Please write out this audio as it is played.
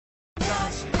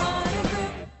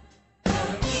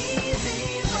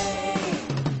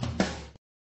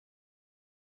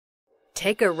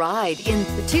Take a ride in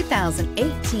the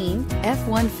 2018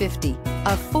 F-150.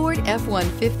 A Ford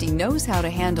F-150 knows how to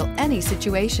handle any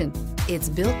situation. It's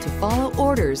built to follow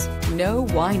orders, no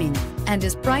whining, and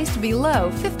is priced below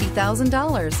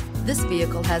 $50,000. This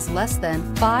vehicle has less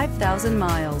than 5,000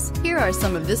 miles. Here are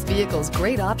some of this vehicle's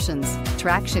great options: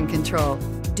 traction control,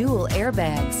 dual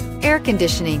airbags, air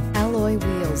conditioning, alloy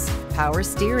wheels, power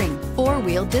steering,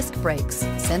 four-wheel disc brakes,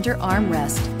 center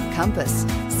armrest, compass,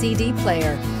 CD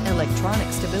player,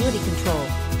 electronic stability control.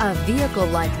 A vehicle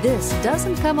like this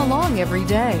doesn't come along every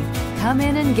day. Come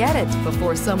in and get it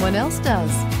before someone else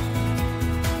does.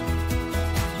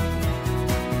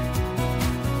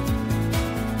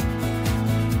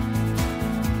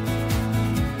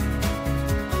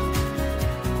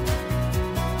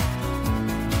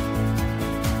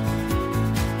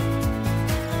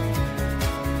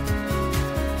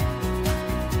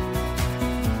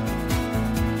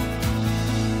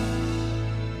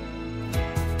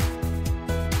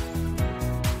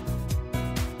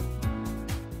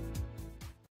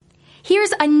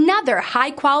 Here's another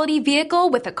high-quality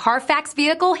vehicle with a Carfax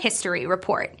Vehicle History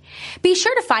Report. Be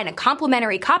sure to find a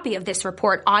complimentary copy of this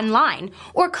report online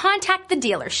or contact the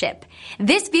dealership.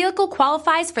 This vehicle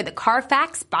qualifies for the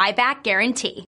Carfax Buyback Guarantee.